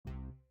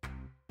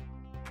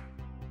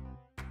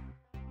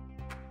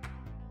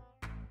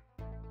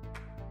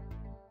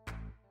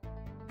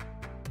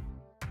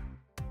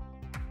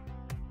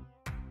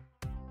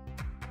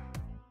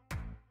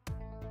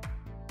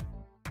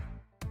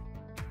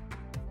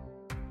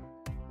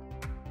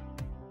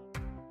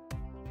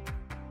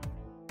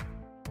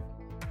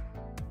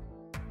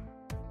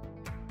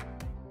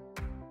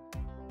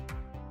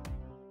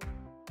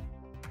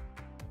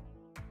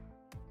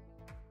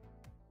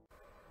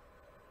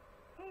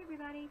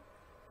everybody,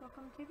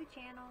 welcome to the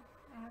channel.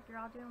 I hope you're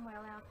all doing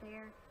well out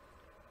there.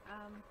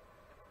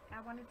 I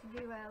wanted to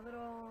do a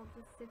little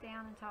just sit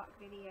down and talk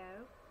video.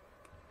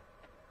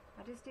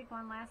 I just did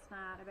one last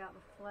night about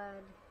the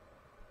flood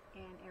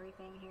and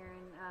everything here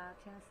in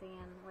Tennessee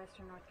and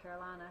western North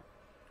Carolina,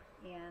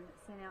 and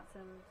sent out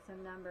some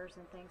numbers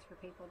and things for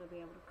people to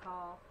be able to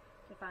call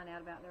to find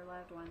out about their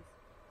loved ones.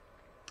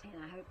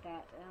 And I hope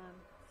that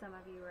some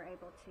of you were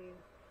able to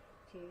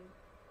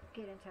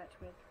get in touch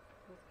with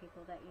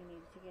people that you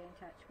needed to get in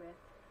touch with.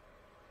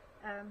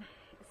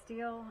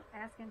 Still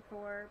asking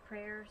for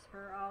prayers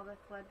for all the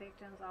flood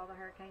victims, all the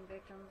hurricane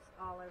victims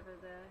all over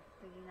the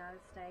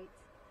United States.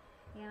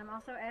 And I'm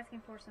also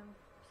asking for some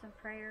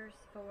prayers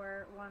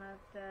for one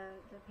of the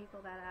people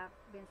that I've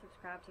been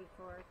subscribed to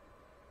for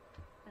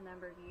a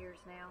number of years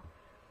now.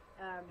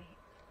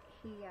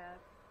 He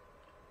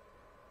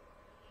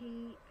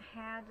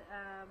had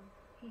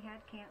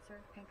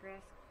cancer,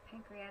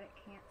 pancreatic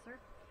cancer,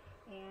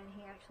 and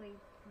he actually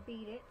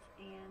beat it,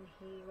 and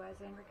he was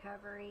in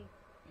recovery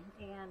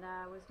and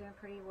was doing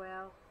pretty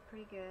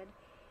good,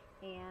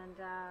 and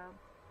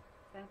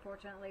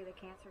unfortunately the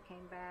cancer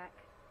came back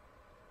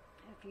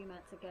a few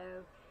months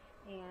ago,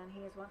 and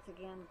he is once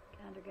again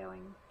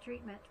undergoing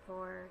treatment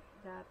for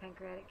the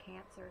pancreatic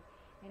cancer,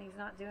 and he's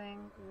not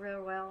doing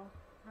real well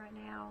right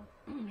now.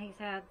 He's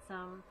had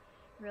some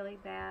really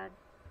bad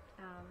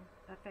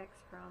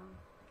effects from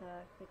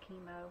the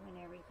chemo and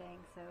everything,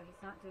 so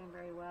he's not doing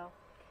very well.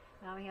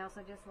 He also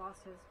just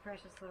lost his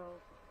precious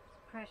little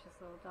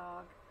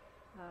dog,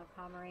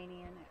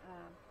 Pomeranian.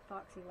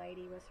 Foxy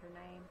Lady was her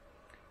name,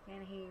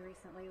 and he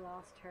recently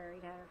lost her.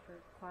 He'd had her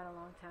for quite a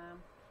long time,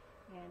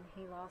 and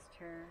he lost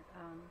her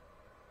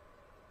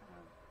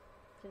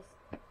just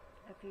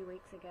a few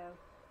weeks ago,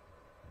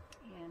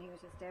 and he was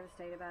just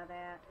devastated by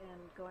that,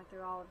 and going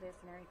through all of this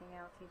and everything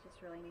else. He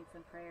just really needs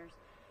some prayers.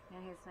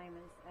 And his name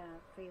is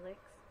Felix,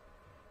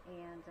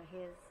 and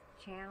his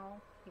channel,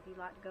 if you'd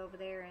like to go over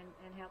there and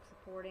help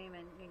support him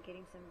and get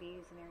him some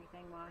views and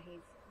everything while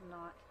he's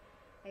not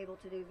able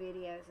to do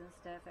videos and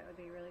stuff, that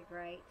would be really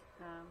great.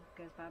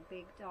 Goes by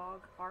Big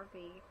Dog RV,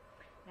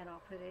 and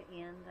I'll put it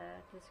in the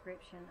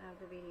description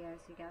of the video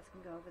so you guys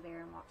can go over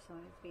there and watch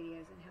some of his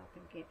videos and help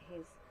him get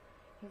his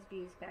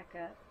views back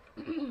up.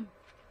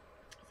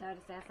 So I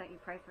just ask that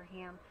you pray for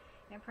him,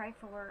 and pray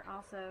for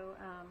also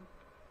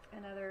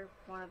another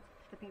one of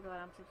the people that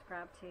I'm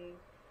subscribed to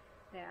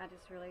that I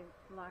just really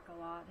like a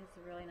lot. Has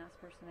a really nice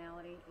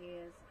personality,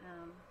 is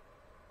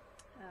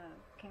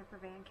Camper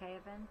Van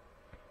Kevin.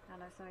 I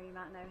know some of you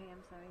might know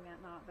him, some of you might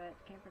not, but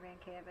Camper Van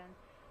Kevin,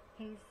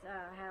 he's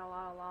had a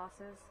lot of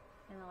losses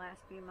in the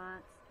last few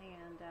months,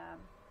 and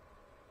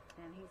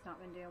he's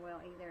not been doing well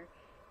either,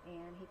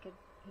 and he could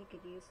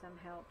use some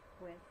help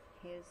with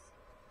his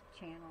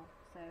channel.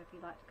 So if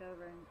you'd like to go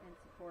over and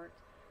support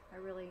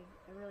a really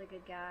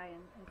good guy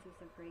and see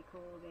some pretty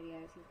cool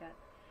videos.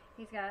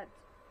 He's got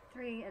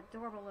 3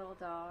 adorable little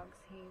dogs.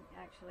 He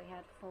actually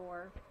had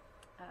 4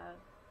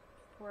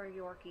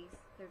 Yorkies.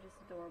 They're just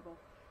adorable.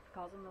 He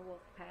calls them the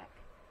Wolf Pack.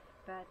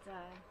 But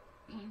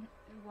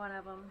one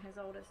of them, his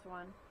oldest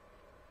one,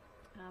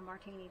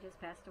 Martini, just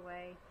passed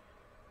away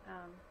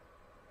a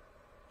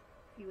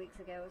few weeks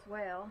ago as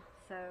well.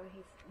 So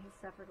he's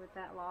suffered with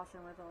that loss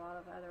and with a lot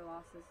of other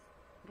losses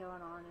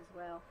going on as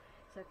well.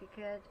 So if you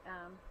could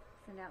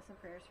send out some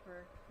prayers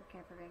for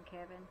Camper Van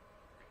Kevin,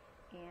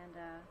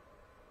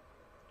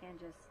 and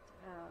just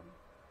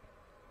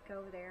go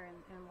over there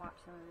and watch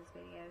some of his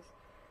videos.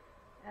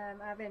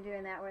 I've been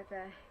doing that with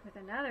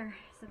another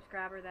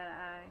subscriber that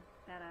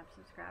I've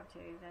subscribed to.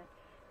 That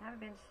I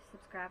haven't been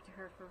subscribed to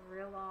her for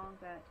real long,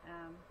 but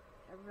I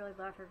really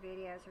love her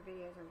videos. Her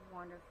videos are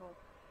wonderful.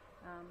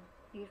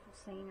 Beautiful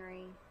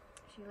scenery.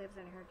 She lives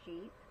in her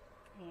Jeep,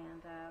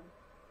 and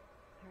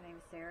her name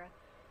is Sarah.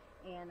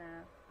 And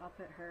I'll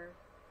put her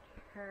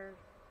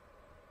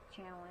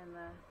channel in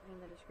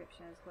the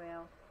description as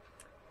well.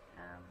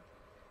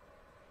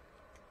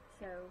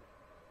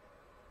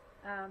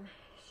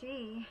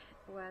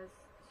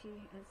 She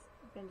has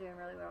been doing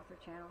really well with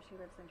her channel. She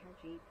lives in her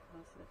Jeep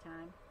most of the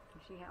time.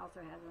 She also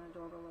has an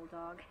adorable little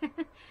dog.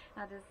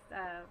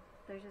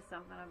 There's just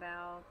something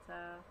about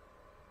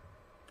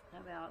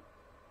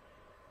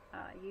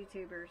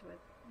YouTubers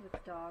with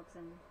dogs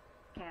and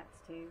cats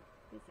too.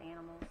 Just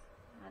animals.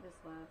 I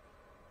just love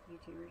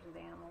YouTubers with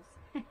animals.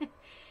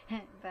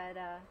 But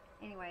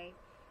anyway,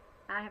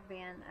 I have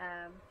been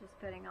just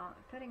putting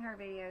her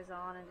videos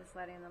on and just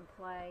letting them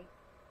play.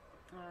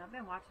 I've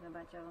been watching a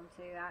bunch of them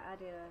too. I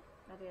did a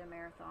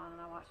marathon,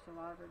 and I watched a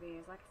lot of her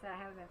videos. Like I said, I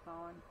haven't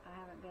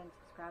been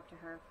subscribed to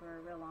her for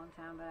a real long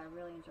time, but I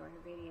really enjoy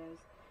her videos,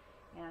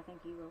 and I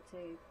think you will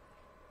too.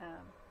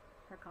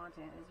 Her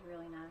content is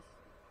really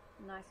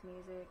nice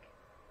music,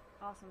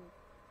 awesome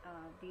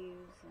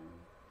views, and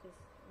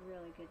just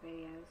really good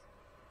videos.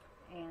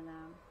 And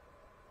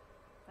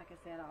like I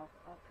said, I'll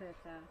put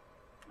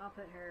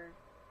her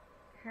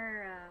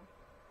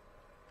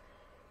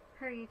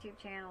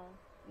YouTube channel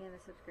in the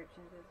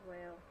subscriptions as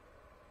well.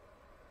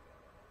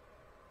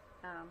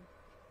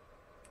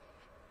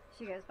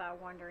 She goes by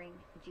Wandering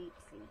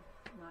Gypsy,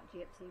 not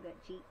Gypsy, but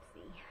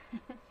Gypsy.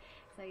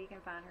 So you can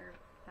find her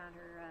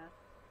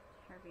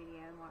her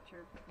video and watch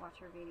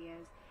her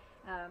videos.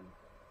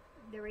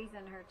 The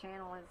reason her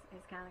channel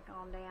is kind of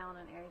calmed down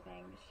and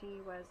everything,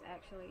 she was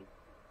actually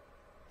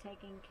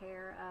taking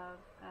care of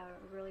a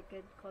really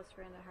good close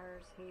friend of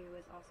hers who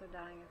was also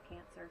dying of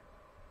cancer,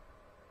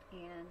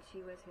 and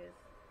she was his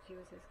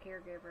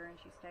caregiver, and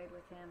she stayed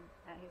with him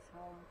at his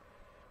home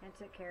and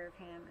took care of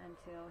him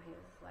until his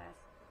last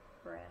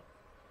breath.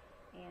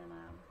 And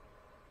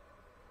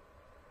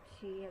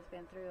she has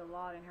been through a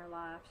lot in her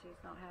life.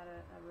 She's not had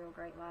a real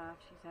great life.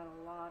 She's had a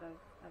lot of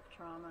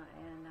trauma,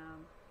 and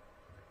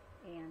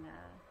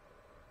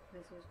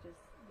this is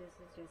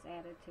just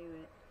added to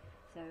it.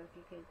 So if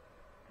you could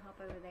hop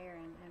over there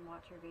and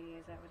watch her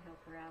videos, that would help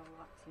her out a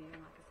lot too.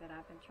 And like I said,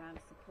 I've been trying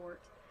to support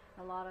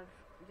a lot of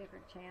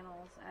different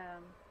channels.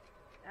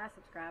 I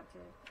subscribe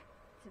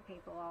to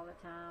people all the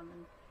time,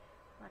 and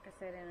like I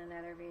said in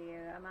another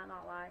video, I might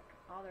not like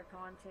all their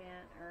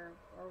content or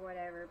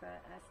whatever,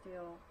 but I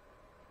still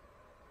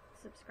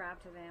subscribe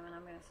to them, and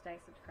I'm going to stay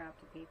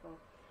subscribed to people.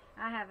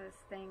 I have this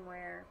thing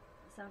where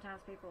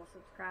sometimes people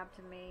subscribe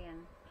to me,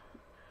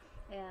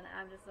 and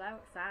I'm just so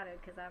excited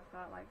because I've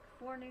got like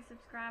 4 new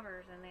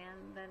subscribers, and then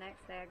the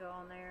next day I go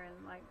on there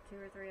and like 2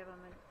 or 3 of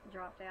them had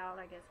dropped out,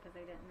 I guess because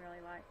they didn't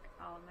really like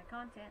all of my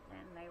content,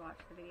 and they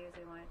watched the videos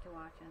they wanted to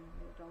watch and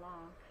moved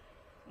along.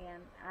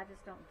 And I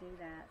just don't do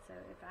that. So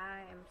if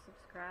I am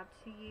subscribed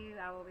to you,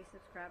 I will be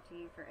subscribed to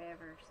you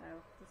forever. So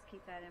just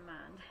keep that in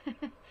mind.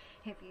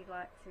 If you'd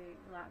like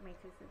me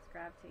to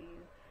subscribe to you,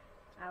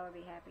 I would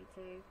be happy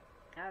to.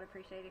 I would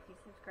appreciate if you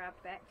subscribed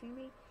back to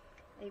me,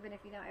 even if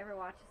you don't ever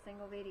watch a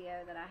single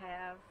video that I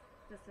have.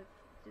 Just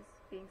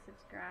being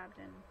subscribed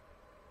and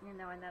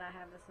knowing that I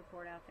have the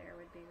support out there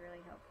would be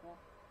really helpful.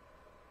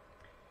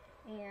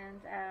 And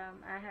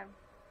I have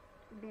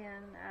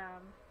been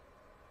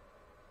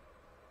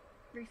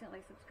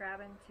recently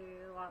subscribing to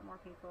a lot more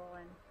people,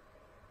 and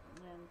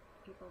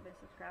people have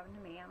been subscribing to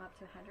me. I'm up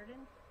to 107.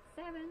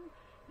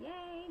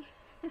 Yay!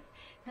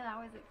 And I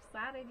was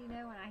excited, you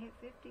know, when I hit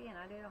 50, and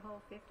I did a whole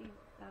 50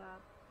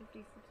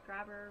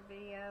 subscriber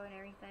video and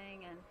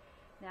everything, and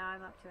now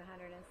I'm up to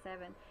 107.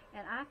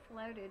 And I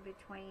floated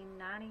between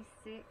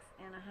 96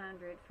 and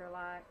 100 for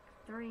like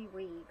 3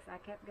 weeks.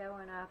 I kept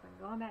going up and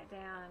going back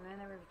down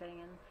and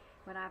everything, and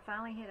when I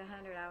finally hit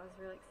 100, I was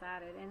really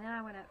excited. And then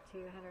I went up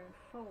to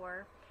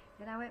 104.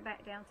 Then I went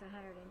back down to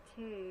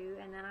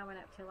 102, and then I went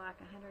up to like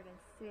 106,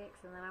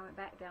 and then I went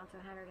back down to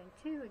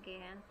 102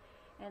 again,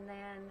 and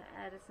then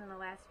just in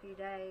the last few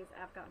days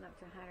I've gotten up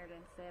to 107,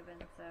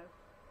 so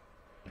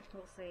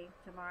we'll see.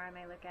 Tomorrow I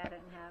may look at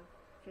it and have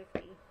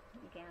 50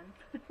 again.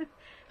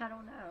 I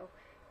don't know.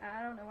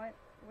 I don't know what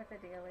the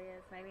deal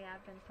is. Maybe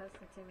I've been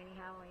posting too many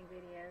Halloween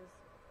videos.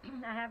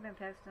 I have been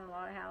posting a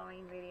lot of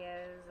Halloween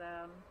videos,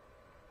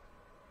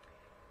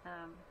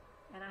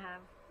 and I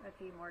have a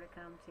few more to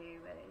come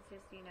too, but it's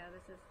just, you know,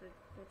 this is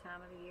the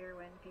time of the year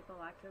when people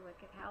like to look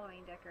at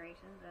Halloween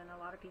decorations, and a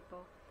lot of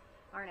people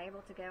aren't able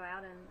to go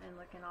out and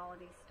look in all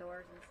of these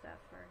stores and stuff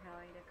for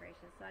Halloween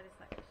decorations, so I just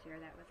like to share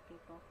that with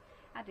people.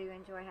 I do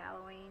enjoy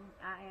Halloween.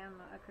 I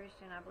am a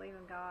Christian. I believe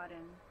in God,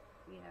 and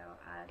you know,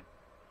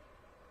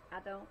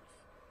 I don't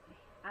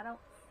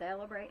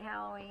celebrate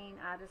Halloween.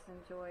 I just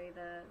enjoy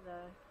the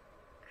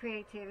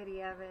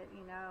creativity of it,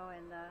 you know,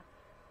 and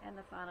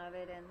the fun of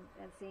it, and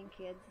seeing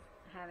kids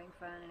having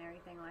fun and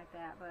everything like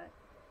that. But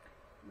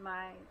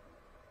my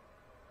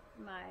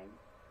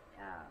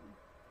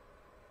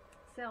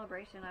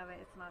celebration of it,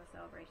 it's not a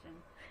celebration.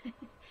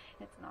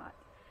 It's not.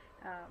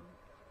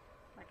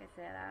 Like I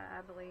said, I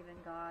believe in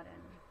God,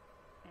 and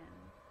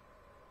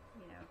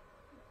you know,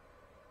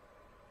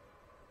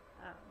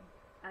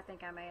 I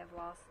think I may have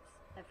lost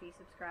a few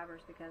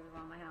subscribers because of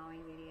all my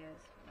Halloween videos,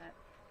 but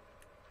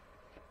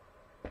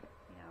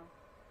you know,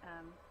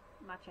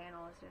 my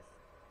channel is just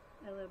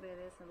a little bit of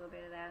this, a little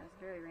bit of that. It's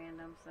very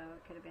random, so it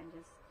could have been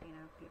just, you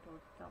know, people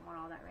don't want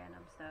all that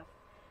random stuff.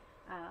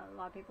 A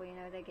lot of people, you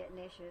know, they get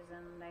niches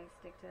and they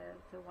stick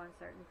to one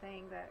certain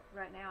thing, but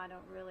right now I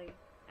don't really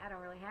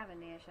have a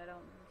niche. I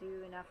don't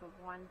do enough of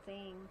one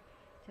thing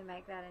to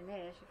make that a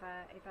niche.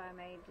 If I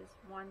made just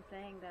one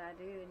thing that I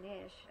do a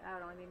niche, I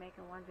would only be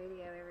making one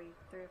video every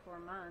 3 or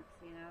 4 months,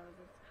 you know.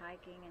 It's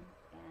hiking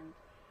and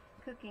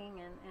cooking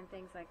and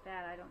things like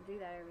that. I don't do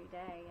that every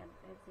day, and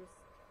it's just,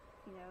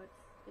 you know,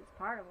 it's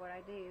part of what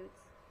I do.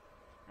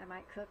 I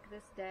might cook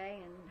this day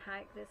and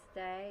hike this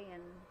day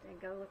and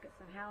go look at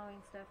some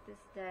Halloween stuff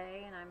this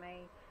day, and I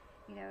may,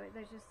 you know,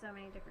 there's just so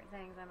many different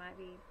things. I might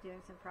be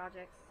doing some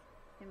projects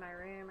in my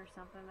room or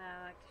something that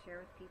I like to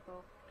share with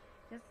people.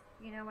 Just,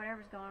 you know,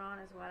 whatever's going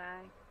on is what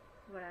I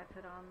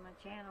put on my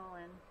channel,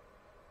 and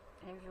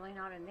it's really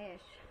not a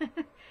niche.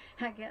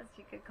 I guess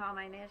you could call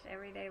my niche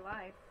everyday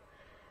life.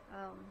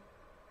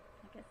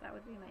 I guess that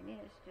would be my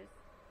niche, just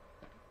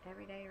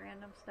everyday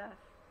random stuff.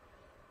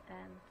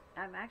 And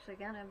I'm actually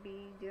going to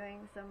be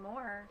doing some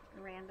more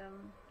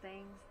random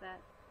things that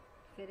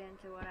fit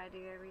into what I do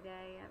every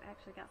day. I've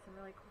actually got some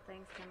really cool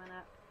things coming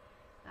up.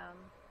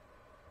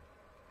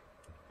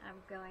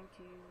 I'm going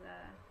to, I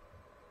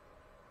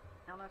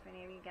don't know if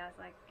any of you guys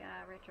like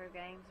retro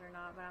games or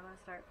not, but I'm going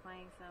to start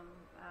playing some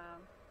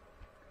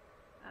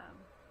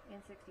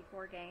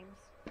N64 games.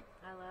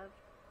 I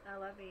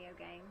love video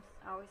games.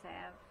 I always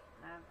have.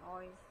 I've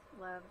always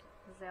loved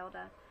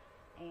Zelda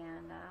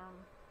and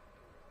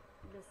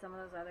just some of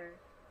those other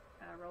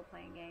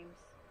role-playing games.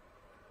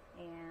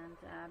 And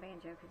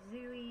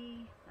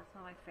Banjo-Kazooie, that's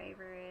one of my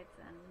favorites,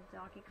 and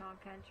Donkey Kong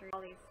Country,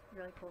 all these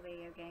really cool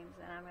video games,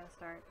 and I'm going to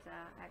start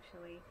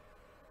actually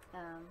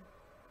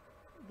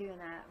doing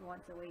that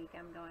once a week.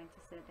 I'm going to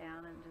sit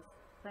down and just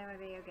play my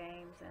video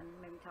games and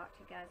maybe talk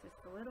to you guys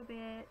just a little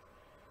bit.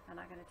 I'm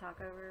not going to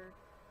talk over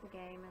the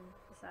game and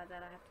decide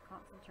that I have to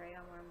concentrate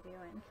on what I'm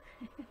doing,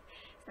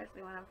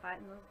 especially when I'm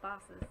fighting those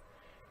bosses.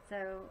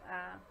 So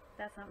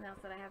that's something else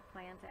that I have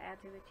planned to add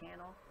to the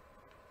channel.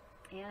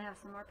 And I have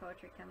some more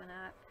poetry coming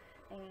up.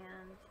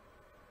 And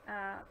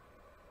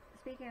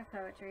speaking of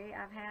poetry,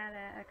 I've had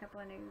a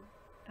couple of new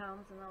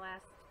poems in the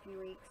last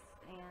few weeks,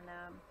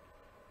 and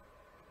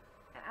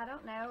I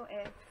don't know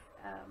if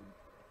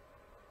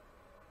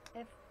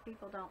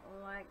people don't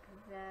like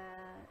the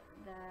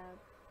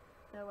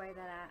way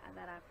that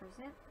I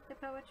present the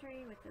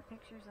poetry with the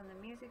pictures and the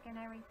music and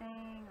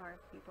everything, or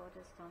if people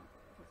just don't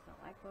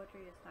like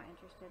poetry, just not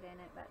interested in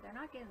it. But they're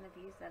not getting the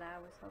views that I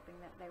was hoping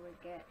that they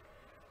would get.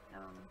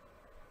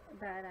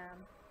 But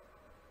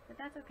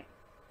that's okay.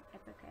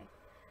 It's okay.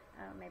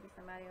 Maybe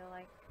somebody will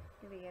like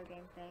the video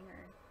game thing,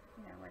 or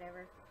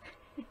whatever.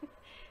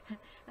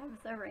 I'm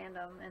so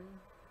random and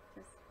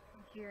just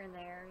here and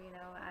there.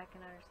 I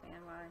can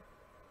understand why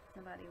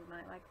somebody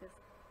might like this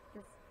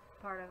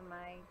part of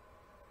my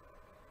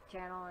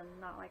channel and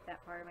not like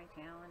that part of my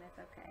channel, and it's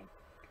okay.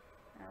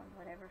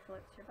 Whatever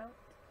floats your boat.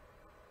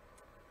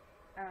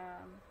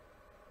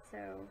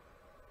 So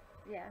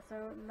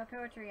my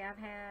poetry, I've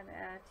had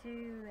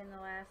two in the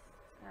last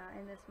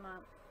in this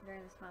month.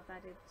 During this month, I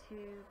did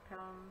two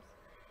poems.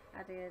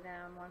 I did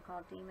one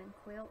called Demon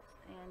Quilt,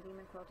 and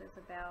Demon Quilt is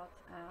about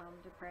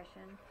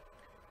depression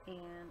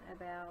and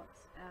about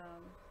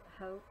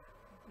hope.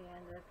 The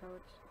end of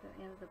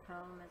the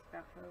poem is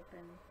about hope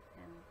and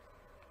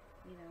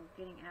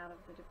getting out of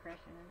the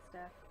depression and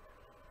stuff.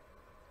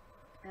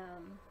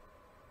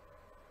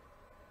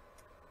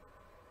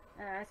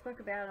 I spoke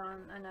about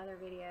on another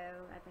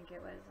video, I think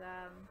it was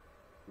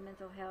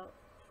mental health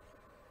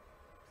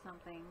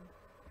something,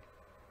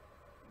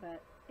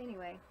 but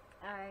anyway,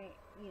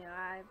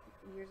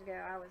 years ago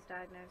I was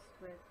diagnosed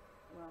with,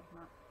 well,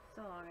 not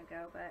so long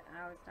ago, but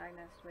I was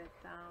diagnosed with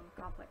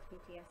complex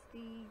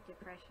PTSD,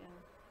 depression,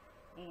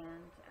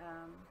 and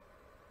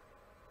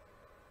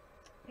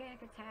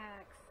panic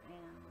attacks,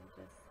 and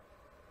just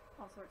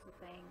all sorts of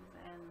things,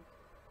 and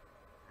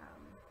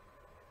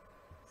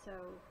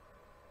so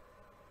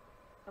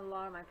a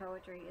lot of my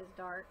poetry is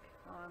dark.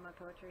 A lot of my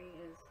poetry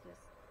is just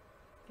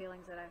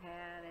feelings that I've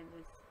had, and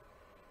just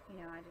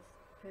I just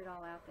put it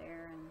all out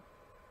there, and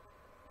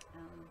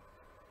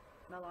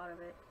a lot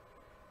of it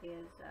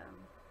is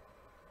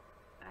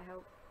I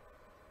hope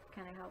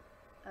kind of help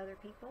other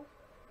people,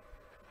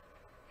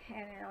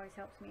 and it always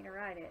helps me to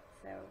write it,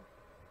 so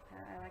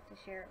I like to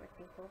share it with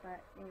people.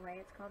 But anyway,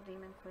 it's called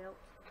Demon Quilt,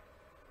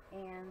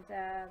 and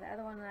the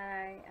other one that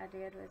I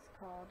did was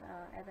called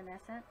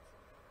Evanescent,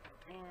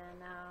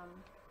 and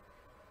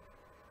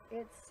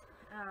it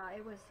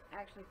was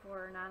actually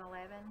for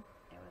 9/11.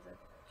 It was a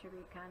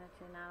tribute kind of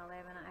to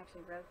 9/11. I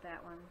actually wrote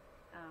that one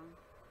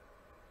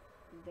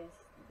this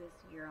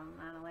year on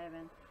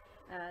 9/11.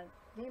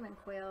 Demon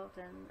Quilt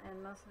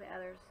and most of the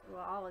others,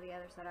 well, all of the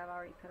others that I've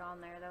already put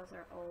on there, those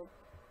are old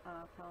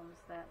poems,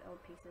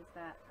 old pieces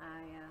that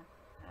I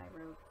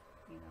wrote,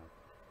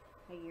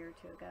 a year or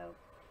two ago.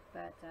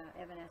 But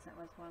Evanescent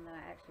was one that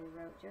I actually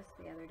wrote just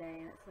the other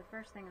day, and it's the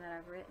first thing that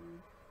I've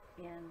written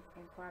in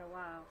quite a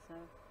while, so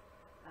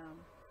I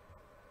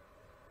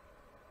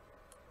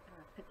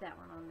put that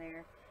one on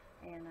there.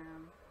 And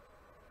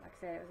like I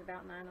said, it was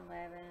about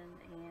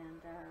 9/11,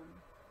 and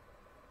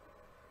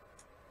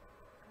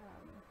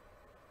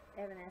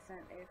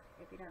Evanescent,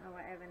 if you don't know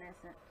what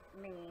evanescent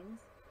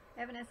means,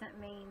 evanescent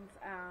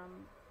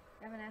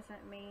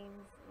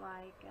means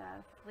like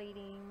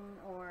fleeting,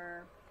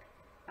 or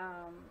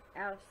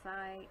out of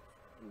sight,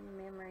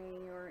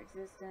 memory, or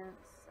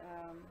existence,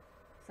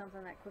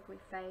 something that quickly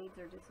fades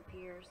or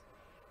disappears.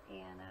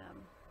 And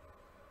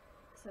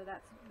so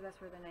that's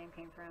where the name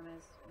came from,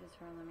 is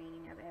from the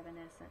meaning of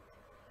evanescent.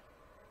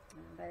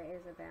 But it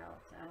is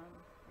about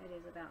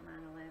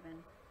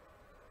 9/11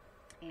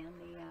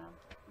 and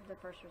the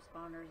first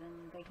responders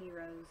and the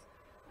heroes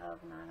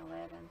of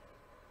 9/11.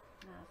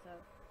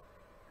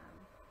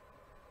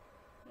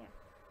 Yeah.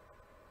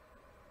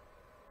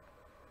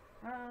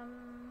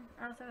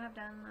 I also have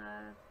done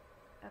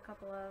a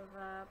couple of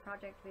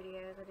project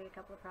videos. I did a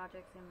couple of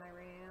projects in my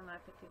room. I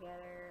put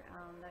together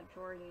that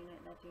drawer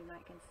unit that you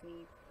might can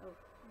see. Oh,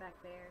 back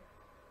there.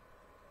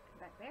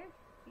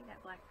 See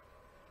that black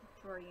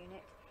drawer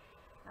unit?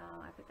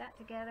 I put that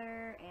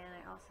together, and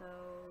I also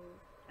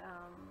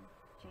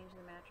changed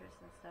the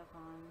mattress and stuff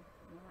on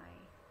my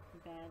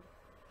bed.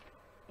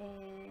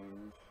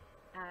 and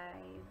I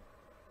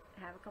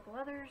have a couple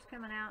others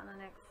coming out in the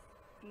next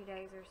few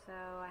days or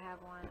so. I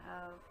have one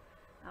of,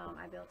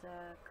 I built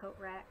a coat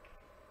rack,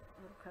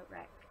 little coat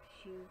rack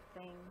shoe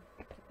thing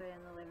to put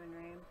in the living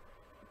room,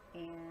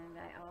 and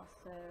I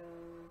also,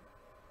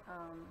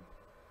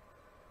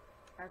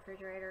 our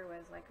refrigerator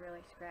was like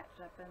really scratched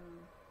up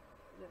and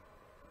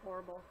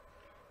horrible,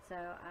 so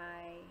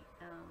I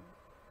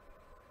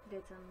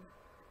did some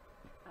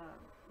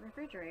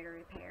refrigerator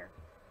repair,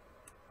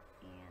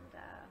 and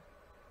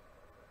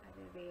I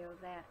did a video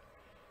of that,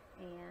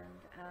 and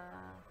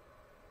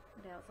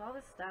what else? All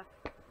this stuff,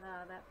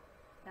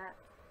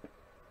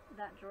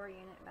 that drawer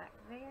unit back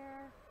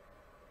there,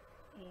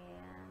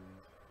 and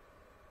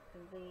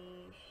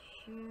the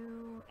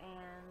shoe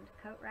and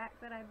coat rack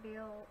that I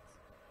built,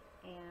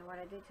 and what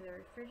I did to the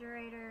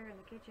refrigerator and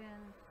the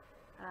kitchen,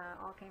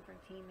 all came from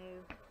Temu.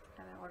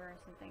 I've been ordering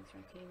some things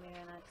from Temu,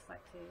 and I just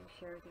like to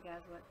share with you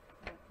guys what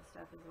the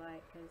stuff is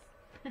like, because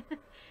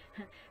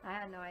I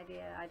had no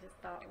idea. I just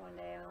thought one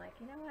day, I'm like,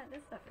 you know what,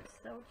 this stuff is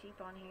so cheap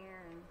on here,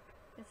 and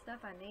it's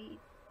stuff I need,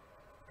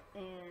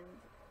 and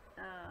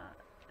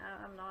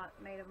I'm not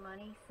made of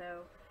money,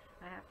 so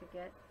I have to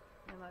get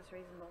the most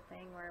reasonable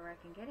thing wherever I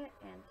can get it,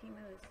 and Temu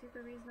is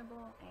super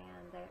reasonable,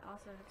 and they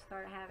also have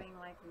started having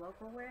like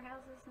local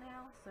warehouses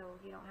now, so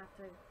you don't have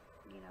to,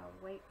 you know,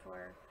 wait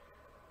for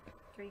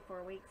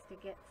 3-4 weeks to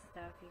get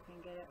stuff. You can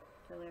get it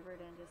delivered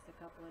in just a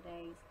couple of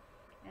days.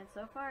 And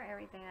so far,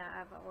 everything that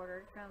I've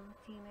ordered from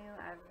Temu,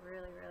 I've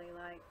really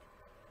liked.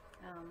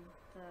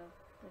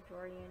 The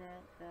drawer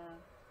unit,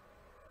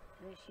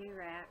 the shoe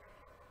rack.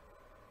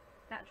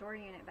 That drawer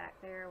unit back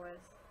there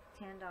was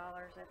 $10,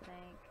 I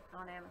think.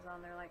 On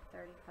Amazon, they're like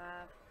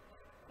 $35.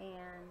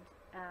 And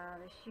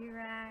the shoe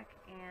rack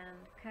and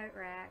coat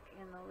rack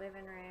in the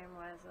living room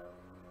was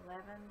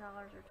 $11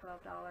 or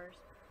 $12.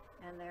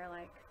 And they're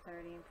like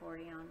 $30 and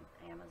 $40 on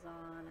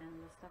Amazon, and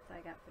the stuff that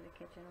I got for the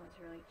kitchen was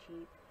really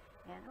cheap.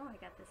 And oh, I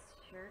got this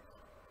shirt.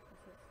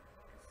 This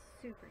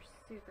is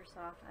super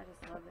soft. I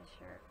just love this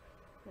shirt.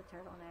 The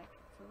turtleneck.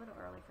 It's a little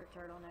early for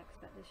turtlenecks,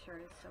 but this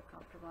shirt is so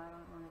comfortable. I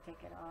don't want to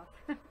take it off.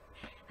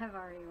 I've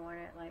already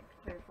worn it like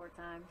 3 or 4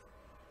 times.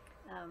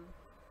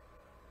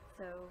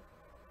 So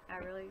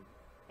I really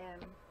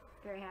am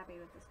very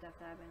happy with the stuff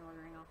that I've been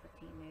ordering off of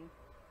Temu.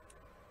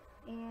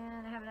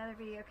 And I have another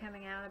video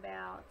coming out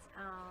about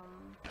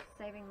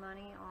saving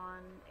money on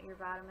your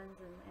vitamins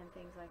and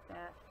things like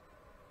that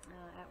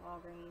at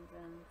Walgreens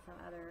and some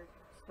other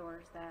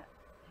stores that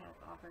have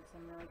offered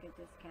some really good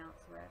discounts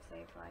where I've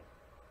saved like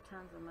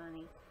tons of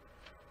money.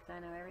 So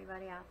I know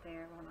everybody out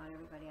there, well, not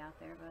everybody out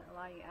there, but a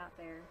lot of you out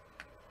there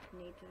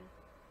need to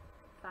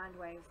find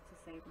ways to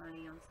save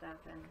money on stuff,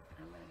 and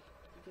I'm going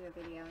to do a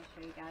video and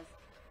show you guys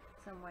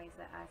some ways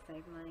that I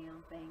save money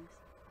on things.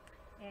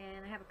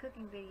 And I have a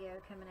cooking video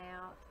coming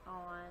out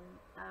on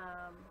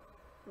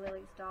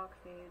Lily's dog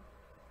food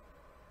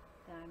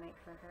that I make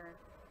for her.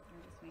 I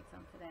just made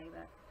some today,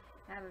 but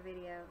I have a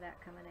video of that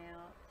coming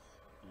out.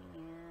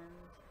 And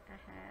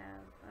I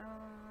have,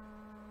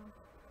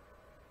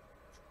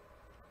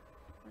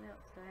 what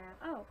else do I have?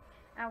 Oh,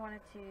 I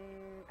wanted to,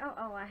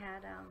 I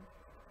had, I'm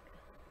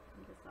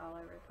just all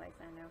over the place,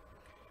 I know.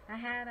 I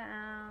had,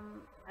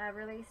 I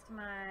released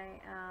my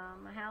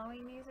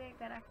Halloween music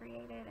that I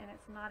created, and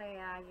it's not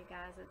AI, you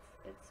guys.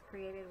 It's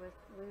created with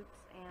loops,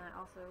 and I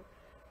also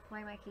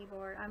play my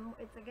keyboard. I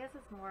guess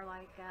it's more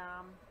like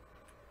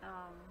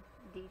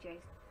DJ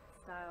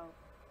style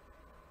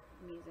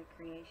music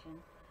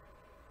creation.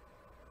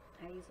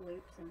 I use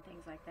loops and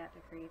things like that to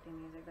create the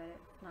music, but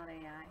it's not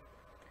AI.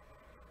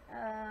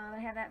 I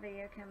have that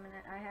video coming.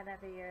 I have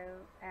that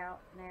video out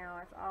now.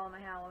 It's all of my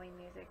Halloween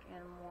music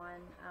in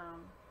one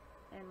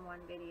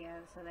video,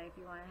 so that if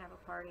you want to have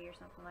a party or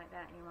something like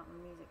that and you want my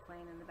music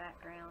playing in the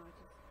background, which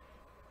is,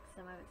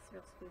 some of it's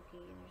real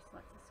spooky, and there's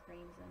lots of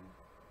screams and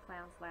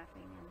clowns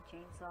laughing and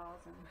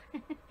chainsaws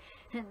and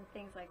and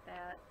things like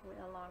that,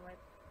 along with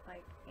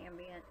like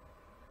ambient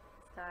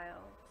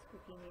style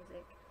spooky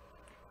music.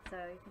 So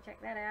you can check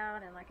that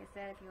out, and like I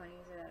said, if you want to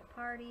use it at a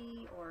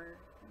party or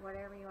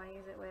whatever you want to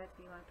use it with, if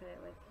you want to put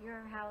it with your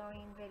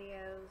Halloween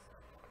videos,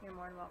 you're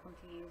more than welcome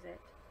to use it.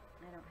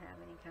 I don't have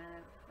any kind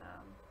of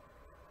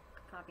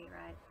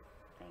copyright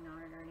thing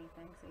on it or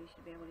anything, so you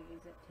should be able to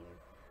use it too.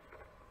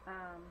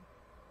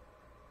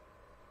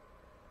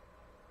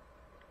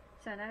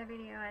 So another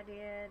video I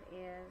did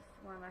is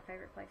one of my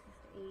favorite places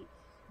to eat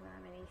when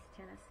I'm in East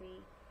Tennessee,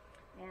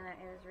 and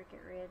that is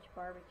Rickett Ridge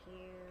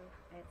Barbecue.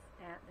 It's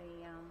at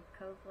the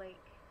Cove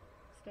Lake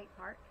State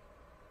Park,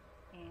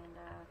 and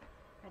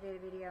I did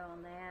a video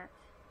on that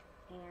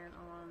and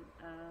on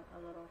a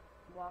little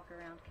walk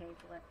around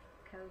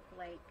Cove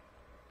Lake.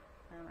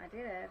 I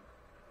did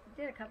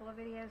a couple of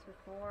videos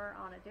before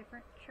on a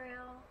different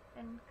trail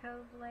in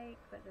Cove Lake,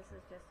 but this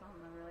is just on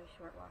the really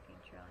short walking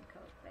trail in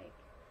Cove Lake.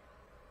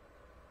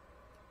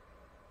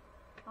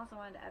 Also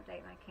wanted to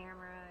update my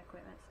camera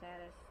equipment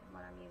status,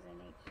 what I'm using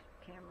each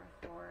camera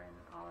for, and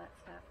all that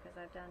stuff, because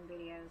I've done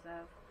videos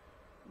of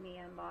me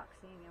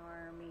unboxing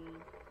or me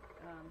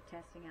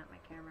testing out my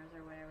cameras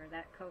or whatever.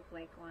 That Coke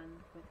Lake one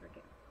with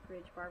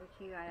Ridge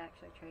Barbecue, I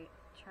actually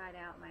tried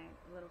out my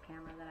little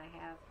camera that I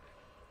have,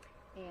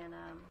 and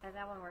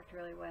that one worked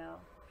really well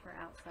for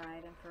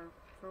outside and for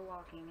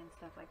walking and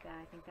stuff like that.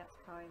 I think that's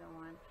probably the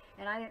one.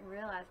 And I didn't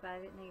realize, but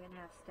I didn't even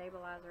have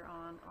stabilizer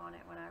on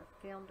it when I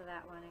filmed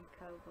that one in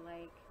Cove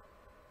Lake.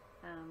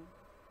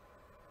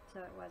 So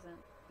it wasn't,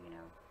 you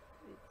know,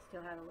 it still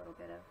had a little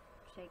bit of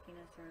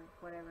shakiness or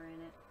whatever in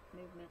it,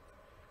 movement.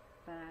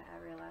 But I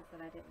realized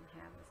that I didn't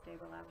have the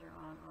stabilizer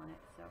on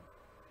it. So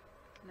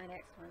my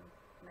next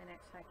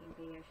hiking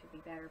video should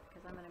be better,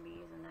 because I'm going to be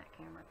using that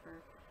camera for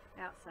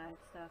outside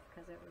stuff,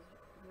 because it was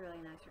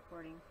really nice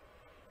recording.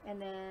 And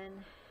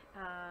then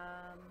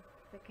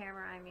the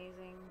camera I'm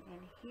using in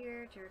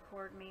here to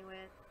record me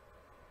with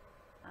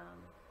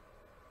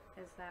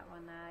is that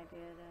one that I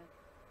did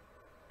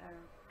a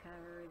kind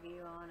of a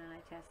review on, and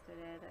I tested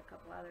it a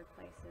couple other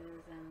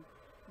places, and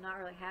not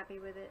really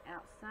happy with it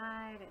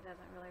outside. It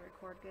doesn't really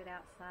record good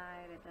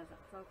outside. It doesn't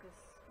focus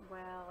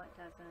well. It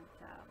doesn't,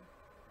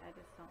 I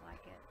just don't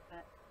like it.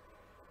 But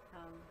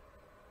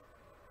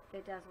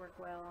it does work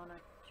well on a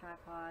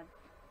tripod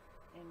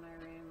in my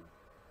room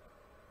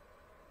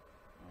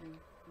and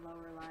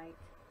lower light.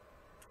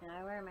 And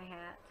I wear my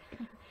hat.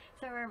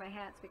 So I wear my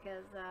hats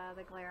because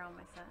the glare on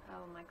my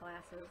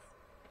glasses.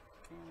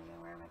 And I'm going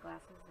to wear my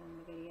glasses in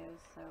the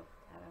videos, so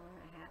I've been wearing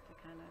a hat to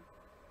kind of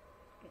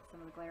get some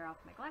of the glare off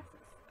my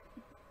glasses.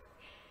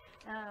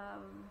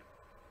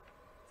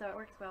 So it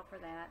works well for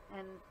that.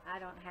 And I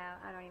don't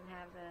even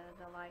have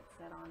the light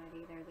set on it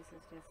either. This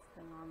is just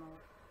the normal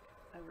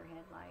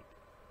overhead light.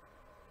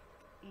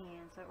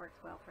 And so it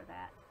works well for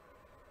that.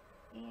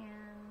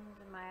 And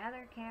my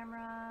other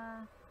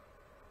camera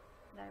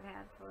that I've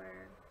had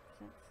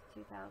since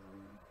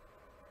 2011,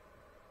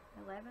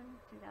 2010,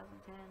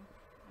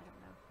 I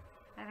don't know.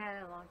 I've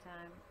had it a long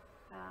time.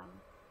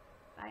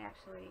 I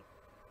actually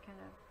kind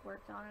of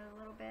worked on it a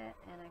little bit,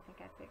 and I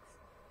think I fixed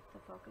the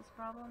focus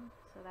problem.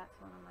 So that's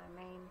one of my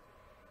main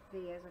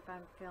videos. If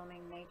I'm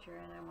filming nature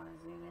and I want to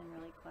zoom in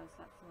really close,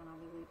 that's the one I'll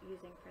be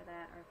using for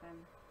that. Or if I'm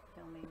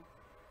filming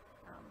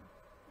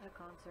a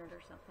concert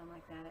or something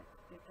like that, it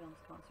films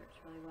concerts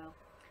really well.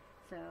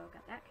 So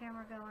got that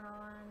camera going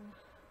on,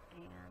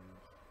 and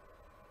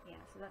yeah,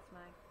 so that's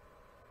my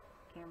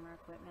camera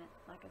equipment.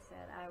 Like I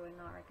said, I would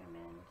not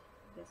recommend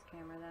this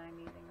camera that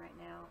I'm using right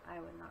now. I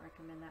would not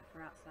recommend that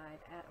for outside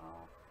at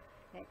all.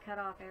 It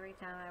cut off every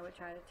time I would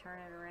try to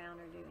turn it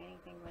around or do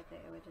anything with it.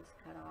 It would just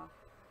cut off,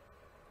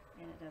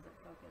 and it doesn't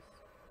focus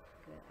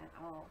good at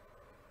all.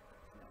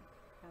 So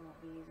I won't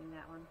be using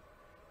that one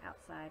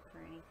outside for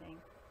anything.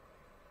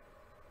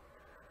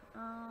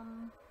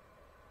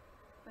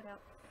 What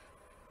else?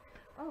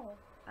 Oh,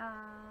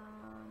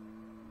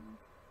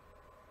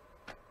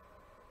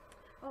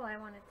 I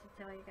wanted to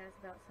tell you guys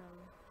about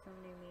some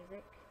new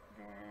music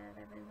that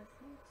I've been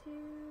listening to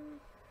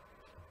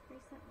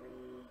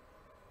recently.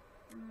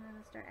 I'm going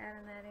to start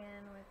adding that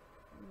in with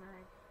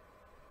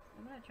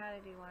I'm going to try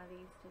to do one of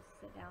these just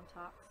sit down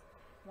talks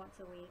once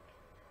a week.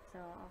 So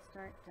I'll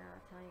start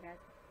telling you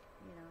guys,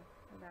 you know,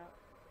 about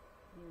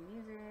new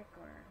music,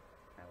 or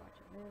if I watch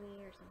a movie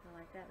or something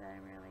like that I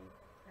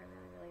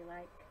really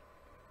like.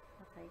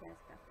 I'll tell you guys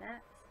about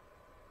that.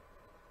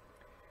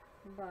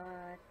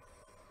 But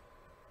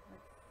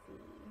let's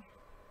see.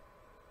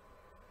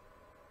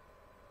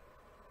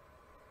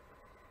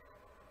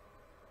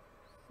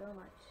 So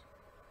much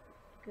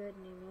good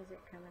new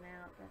music coming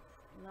out that's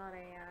not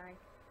AI.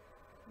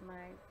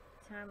 My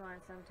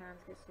timeline sometimes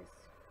gets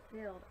just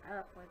filled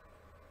up with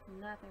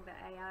nothing but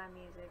AI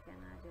music, and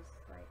I just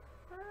like,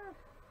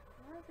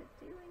 why is it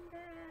doing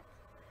that?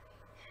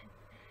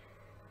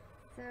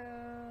 So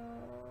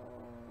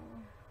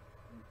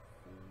let's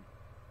see.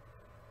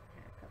 I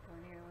had a couple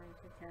in here I wanted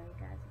to tell you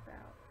guys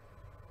about.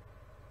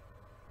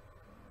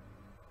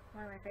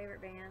 One of my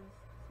favorite bands,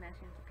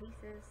 Smashing Into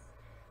Pieces.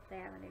 They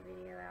have a new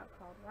video out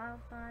called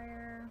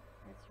Wildfire.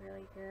 It's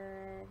really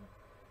good.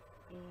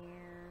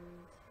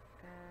 And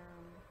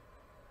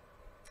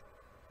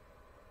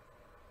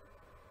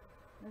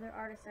another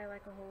artist I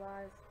like a whole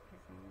lot,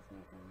 his name is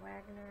Nathan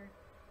Wagner.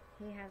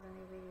 He has a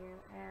new video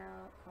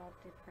out called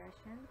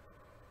Depression.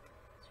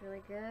 It's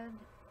really good.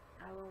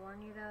 I will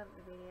warn you though,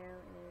 the video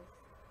is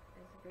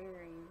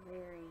very,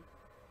 very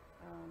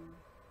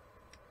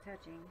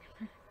touching,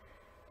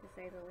 to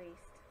say the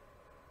least.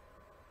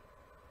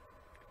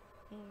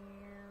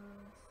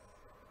 And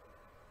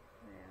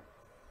what else?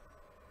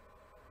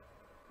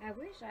 I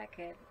wish I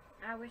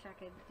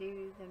could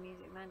do the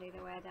Music Monday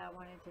the way I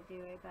wanted to do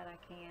it, but I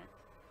can't.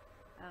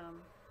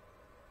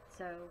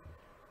 So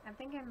I'm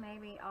thinking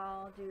maybe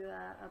I'll do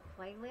a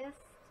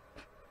playlist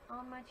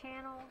on my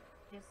channel,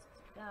 just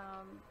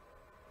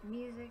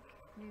music,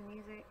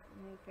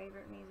 new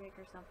favorite music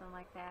or something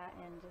like that,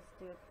 and just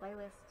do a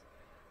playlist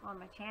on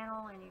my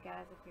channel. And you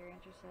guys, if you're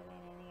interested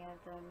in any of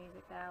the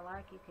music that I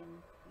like, you can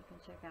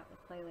check out the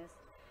playlist.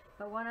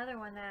 But one other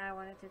one that I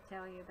wanted to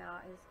tell you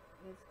about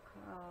is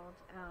called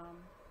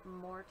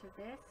More to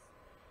This,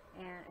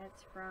 and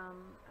it's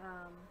from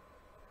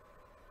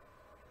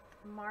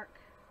Marc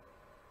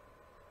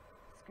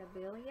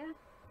Scibilia,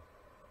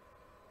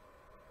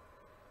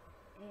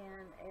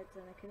 and it's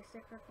an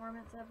acoustic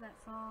performance of that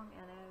song,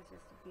 and it is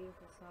just a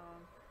beautiful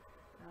song.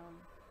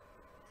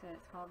 So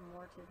it's called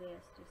More to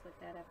This. Just look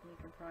that up and you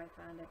can probably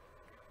find it.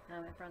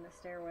 And from the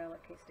Stairwell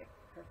acoustic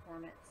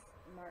performance,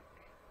 Marc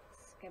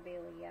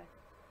Scibilia.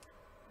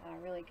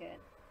 Really good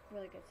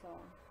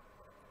song.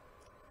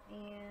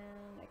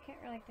 And I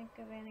can't really think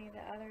of any of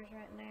the others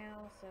right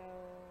now, so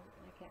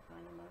I can't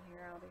find them on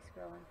here. I'll be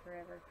scrolling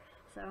forever.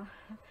 So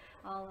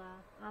I'll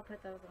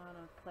put those on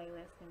a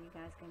playlist, and you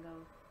guys can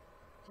go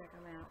check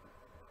them out,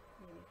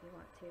 maybe if you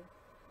want to.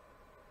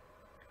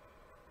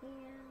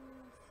 And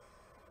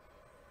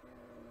so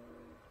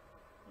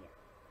yeah.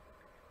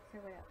 So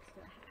what else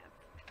do I have?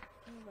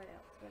 What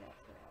else?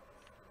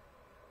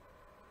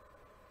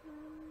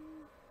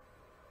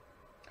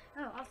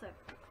 Also,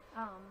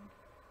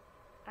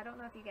 I don't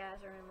know if you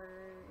guys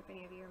remember, if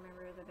any of you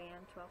remember the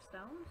band 12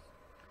 Stones.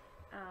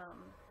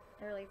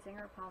 Their lead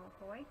singer, Paul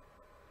McCoy,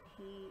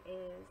 he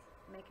is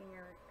making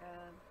a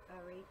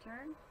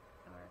return,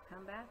 or a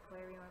comeback,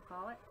 whatever you want to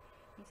call it.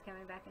 He's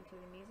coming back into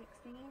the music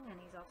scene, and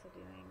he's also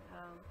doing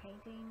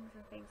paintings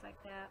and things like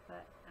that,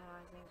 but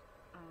his name's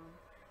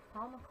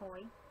Paul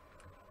McCoy,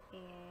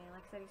 and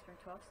like I said, he's from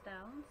 12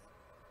 Stones,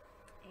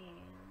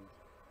 and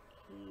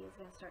he is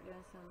going to start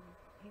doing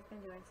he's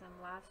been doing some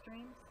live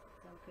streams,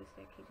 some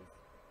acoustic. He just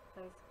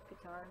plays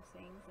guitar and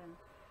sings, and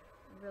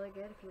really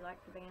good if you like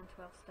the band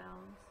 12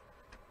 Stones.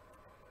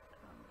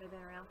 They've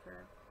been around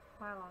for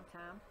quite a long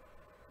time,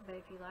 but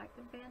if you like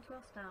the band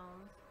 12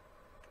 Stones,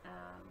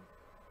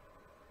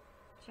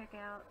 check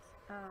out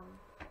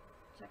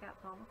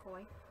Paul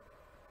McCoy,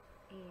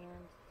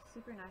 and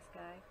super nice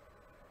guy,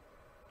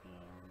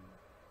 and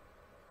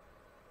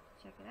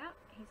check it out.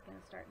 He's going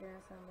to start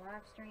doing some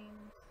live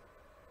streams,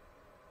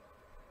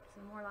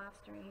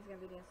 he's going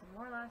to be doing some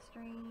more live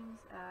streams.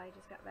 He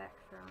just got back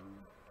from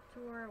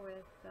tour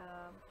with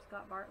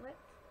Scott Bartlett,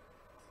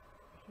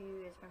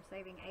 who is from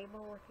Saving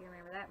Abel. If you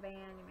remember that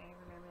band, you may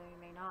remember them,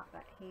 you may not,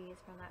 but he is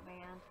from that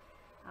band.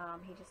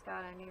 He just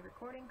got a new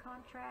recording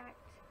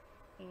contract,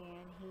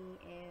 and he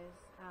is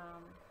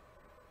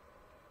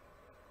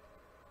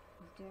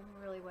he's doing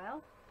really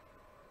well,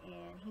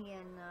 and he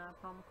and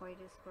Paul McCoy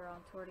just were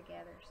on tour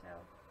together, so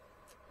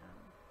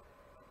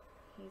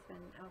he's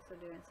been also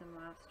doing some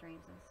live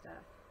streams and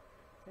stuff,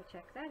 so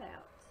check that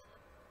out.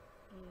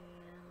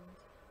 And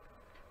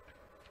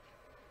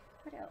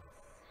what else?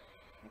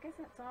 I guess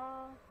that's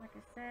all. Like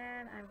I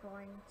said, I'm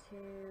going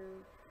to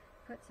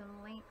put some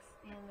links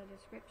in the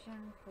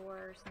description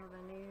for some of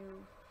the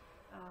new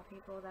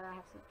people that I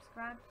have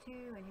subscribed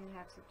to and who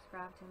have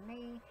subscribed to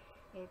me.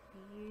 If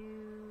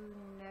you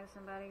know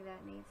somebody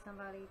that needs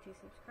somebody to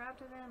subscribe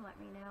to them, let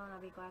me know, and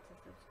I'll be glad to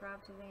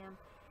subscribe to them.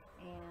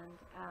 And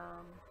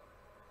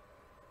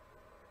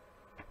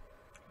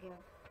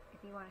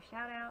if you want a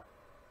shout out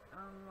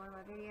on one of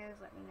my videos,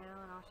 let me know,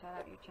 and I'll shout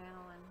out your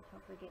channel and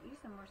hopefully get you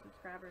some more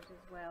subscribers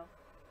as well.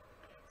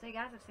 So you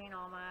guys have seen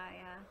all my,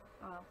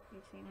 well,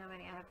 you've seen how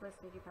many I have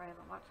listed. You probably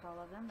haven't watched all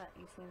of them, but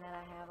you've seen that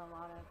I have a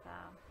lot of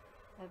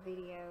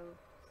videos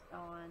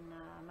on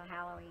my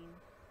Halloween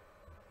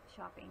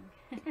shopping.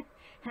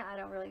 I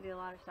don't really do a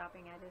lot of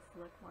shopping. I just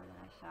look more than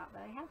I shop,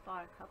 but I have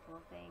bought a couple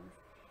of things,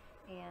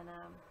 and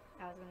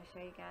I was going to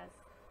show you guys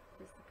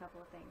just a couple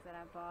of things that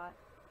I bought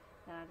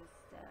that are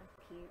just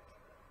cute,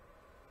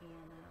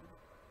 and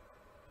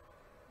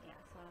yeah,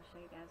 so I'll show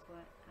you guys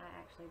what I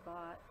actually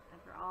bought. And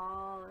for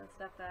all the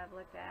stuff that I've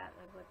looked at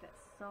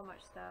so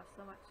much stuff,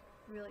 so much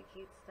really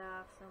cute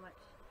stuff, so much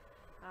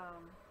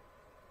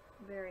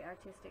very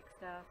artistic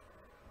stuff,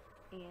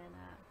 and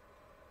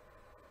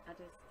I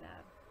just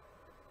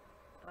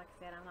like I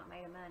said, I'm not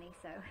made of money,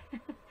 so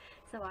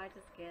so I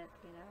just get,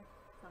 you know,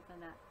 something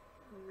that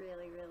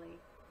really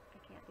I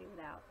can't do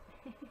without.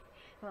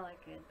 Well, I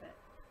could, but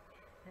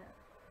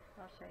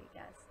I'll show you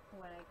guys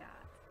what I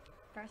got.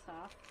 First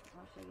off,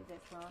 I'll show you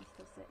this while I'm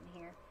still sitting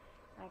here.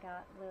 I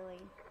got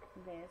Lily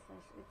this, and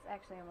it's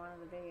actually in one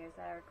of the videos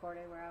that I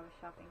recorded where I was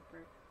shopping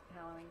for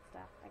Halloween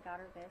stuff. I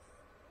got her this.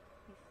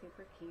 He's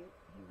super cute.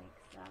 He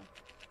makes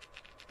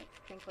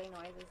crinkly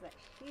noises that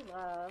she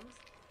loves.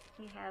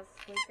 He has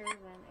squeakers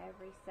in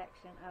every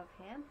section of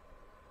him.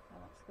 I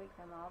won't squeak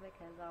them all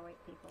because I'll wake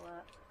people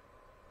up.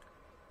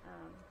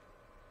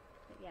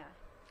 But yeah,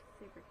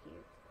 super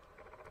cute.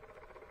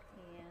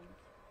 And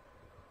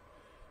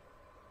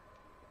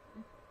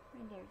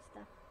there's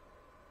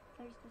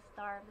the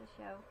star of the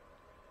show,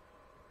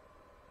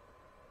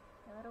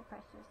 the little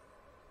precious,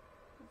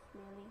 Miss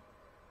Lily.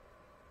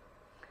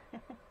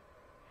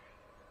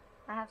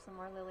 I have some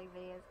more Lily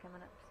videos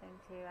coming up soon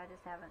too. I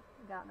just haven't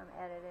gotten them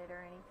edited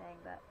or anything,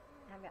 but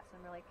I've got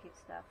some really cute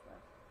stuff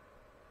of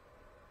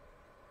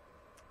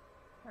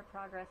her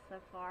progress so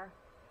far.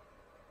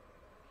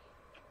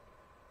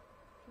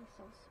 She's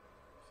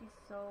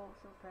so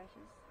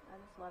precious. I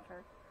just love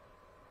her.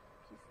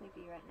 She's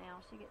sleepy right now.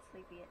 She gets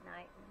sleepy at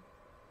night and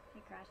she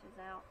crashes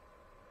out.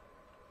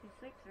 She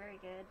sleeps very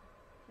good.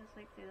 She'll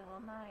sleep through the whole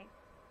night.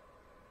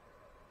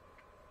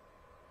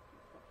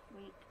 She's so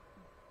sweet.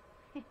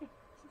 She's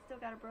still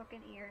got a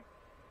broken ear.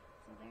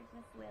 So there's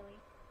Miss Lily.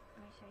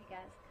 Let me show you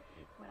guys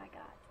what I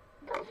got.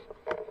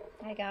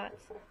 I got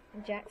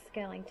Jack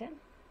Skellington,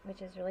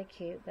 which is really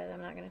cute, but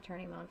I'm not going to turn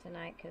him on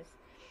tonight because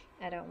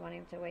I don't want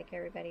him to wake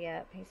everybody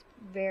up. He's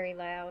very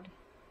loud.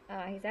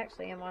 He's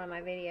actually in one of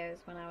my videos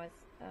when I was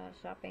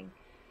shopping.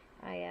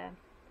 I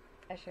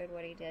showed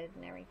what he did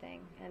and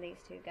everything. And these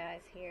two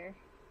guys here.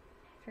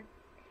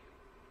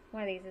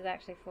 One of these is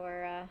actually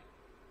for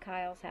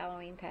Kyle's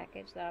Halloween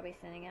package that I'll be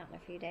sending out in a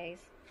few days.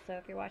 So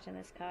if you're watching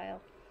this,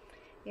 Kyle,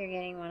 you're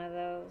getting one of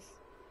those.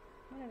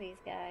 One of these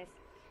guys.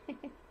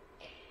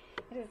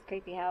 It is a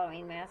creepy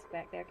Halloween mask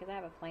back there because I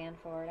have a plan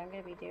for it. I'm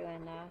going to be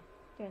doing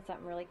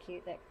something really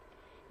cute that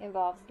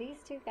involves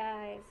these two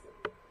guys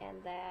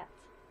and that,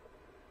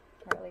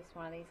 or at least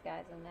one of these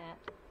guys and that.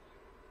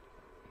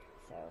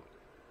 So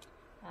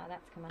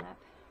that's coming up.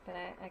 But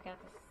I got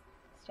this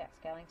Jack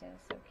Skellington.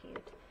 It's so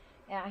cute.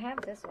 Yeah, I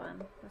have this one.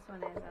 This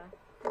one's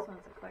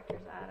a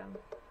collector's item.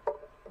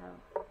 I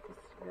just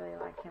really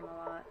like him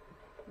a lot.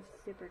 He's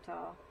super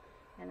tall.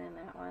 And then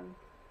that one,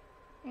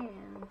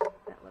 and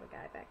that little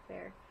guy back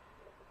there.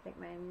 I think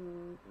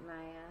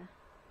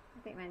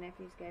my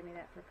nephews gave me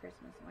that for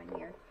Christmas one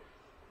year.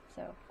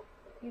 So,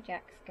 few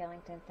Jack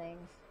Skellington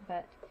things,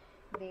 but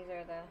these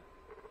are the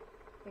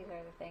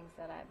things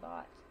that I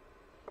bought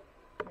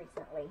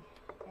recently.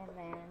 And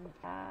then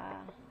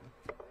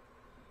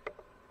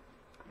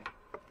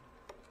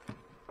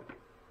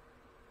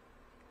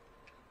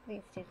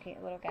these two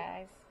cute little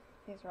guys.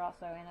 These were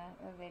also in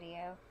a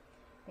video.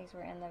 These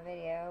were in the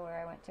video where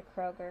I went to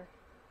Kroger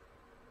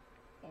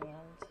and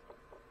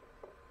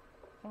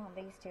found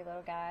these two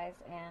little guys,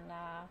 and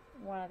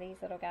one of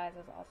these little guys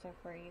is also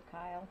for you,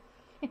 Kyle.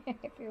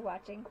 If you're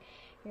watching,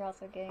 you're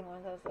also getting one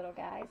of those little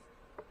guys.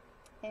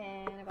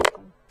 And I bought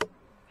some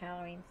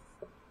Halloween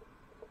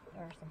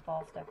or some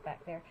fall stuff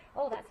back there.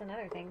 Oh, that's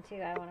another thing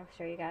too I want to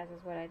show you guys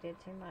is what I did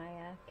to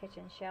my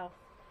kitchen shelf.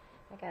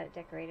 I got it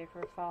decorated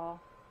for fall.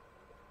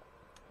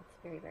 It's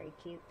very, very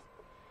cute.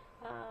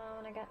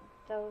 And I got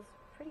those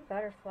pretty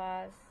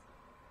butterflies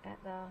at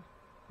the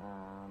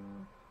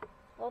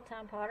Old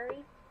Town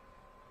Pottery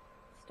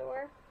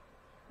store.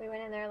 We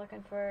went in there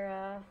looking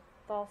for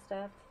fall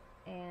stuff,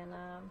 and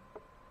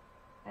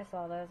I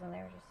saw those and they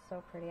were just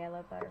so pretty. I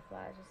love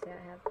butterflies. You see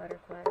I have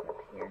butterflies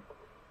up here.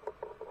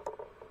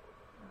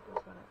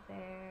 There's one up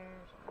there,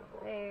 there's one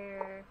over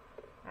there.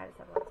 I just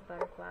have lots of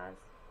butterflies.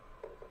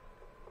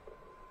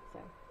 So,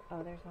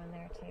 oh, there's one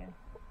there too.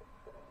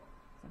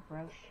 It's a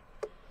brooch.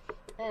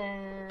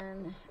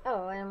 And,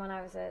 oh, and when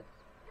I was at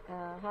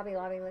Hobby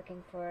Lobby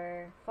looking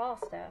for fall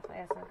stuff,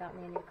 I also got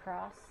me a new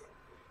cross.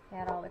 They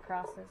had all the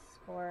crosses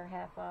for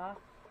half off,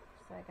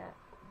 so I got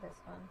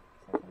this one.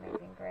 It says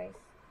Amazing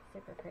Grace.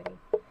 Super pretty.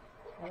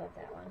 I love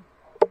that one.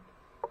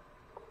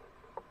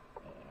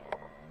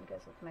 And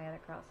goes with my other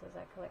crosses.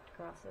 I collect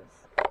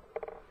crosses.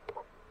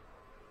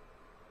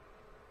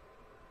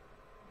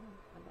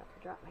 I'm about to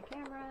drop my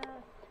camera.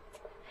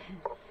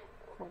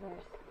 So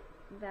there's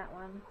that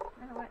one. I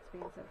don't know why it's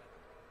being so...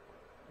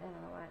 I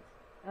don't know why it's...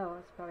 Oh,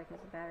 it's probably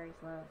because the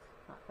battery's low.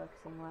 It's not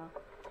focusing well.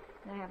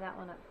 And I have that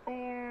one up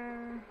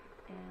there.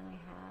 And I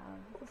have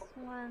this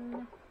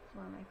one. It's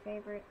one of my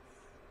favorites.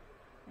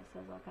 It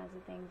says all kinds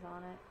of things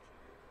on it.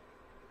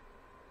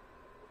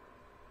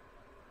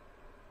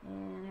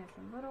 And I have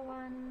some little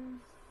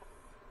ones.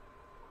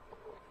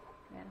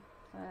 Yeah,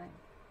 so I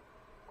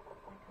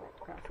collect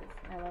crosses.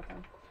 I love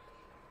them.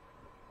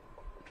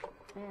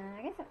 And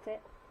I guess that's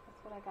it.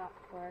 That's what I got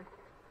for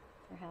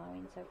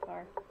Halloween so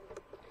far.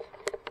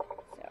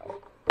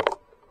 So.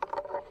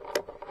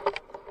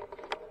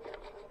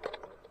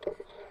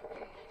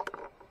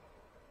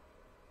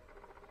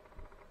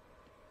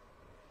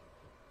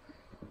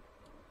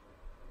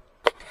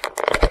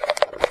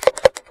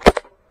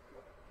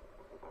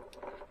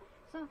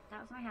 So,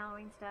 that was my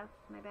Halloween stuff.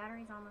 My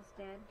battery's almost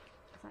dead.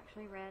 It's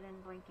actually red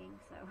and blinking,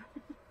 so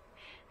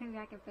maybe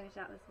I can finish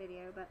out this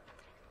video, but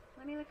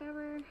let me look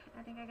over.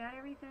 I think I got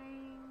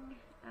everything.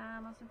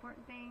 Most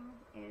important thing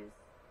is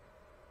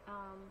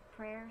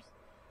prayers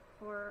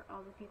for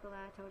all the people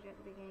that I told you at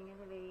the beginning of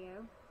the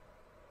video,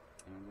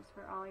 and just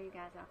for all you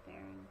guys out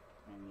there in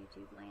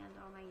YouTube land,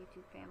 all my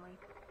YouTube family.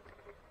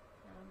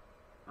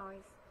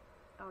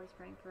 Always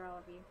praying for all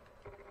of you,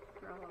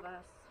 for all of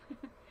us.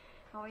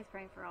 Always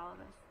praying for all of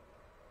us.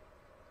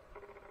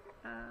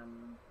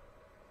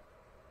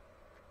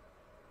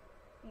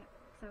 Yeah,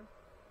 so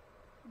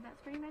that's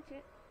pretty much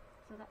it.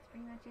 What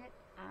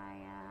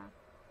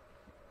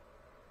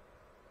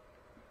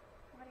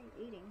are you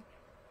eating?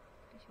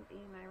 I should be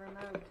eating my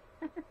remote.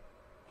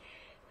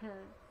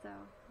 So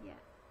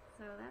yeah,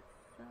 so that's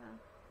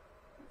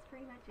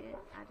pretty much it.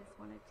 I just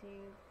wanted to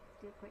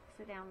do a quick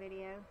sit down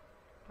video.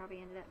 Probably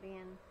ended up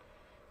being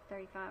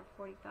 35,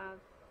 45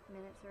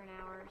 minutes or an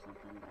hour or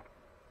something, but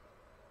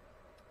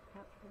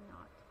hopefully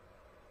not.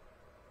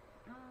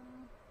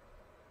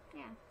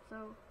 Yeah,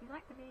 so if you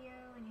like the video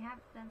and you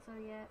haven't done so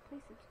yet,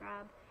 please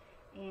subscribe,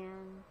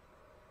 and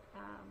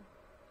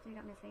so you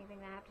don't miss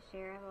anything that I have to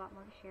share. I have a lot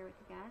more to share with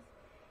you guys.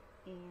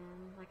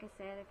 And like I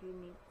said, if you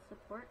need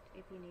support,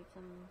 if you need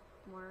some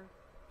more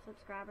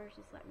subscribers,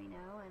 just let me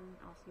know and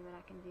I'll see what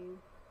I can do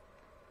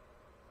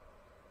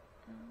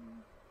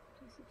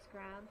to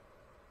subscribe.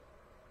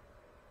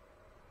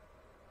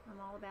 I'm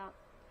all about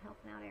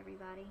helping out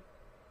everybody.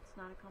 It's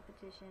not a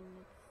competition.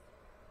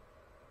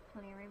 It's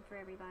plenty of room for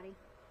everybody.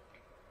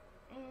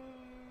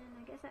 And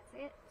I guess that's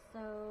it.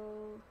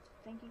 So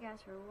thank you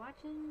guys for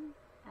watching.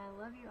 I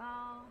love you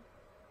all.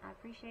 I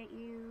appreciate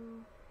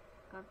you.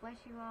 God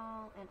bless you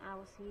all, and I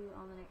will see you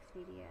on the next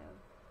video.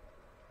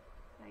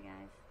 Bye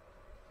guys.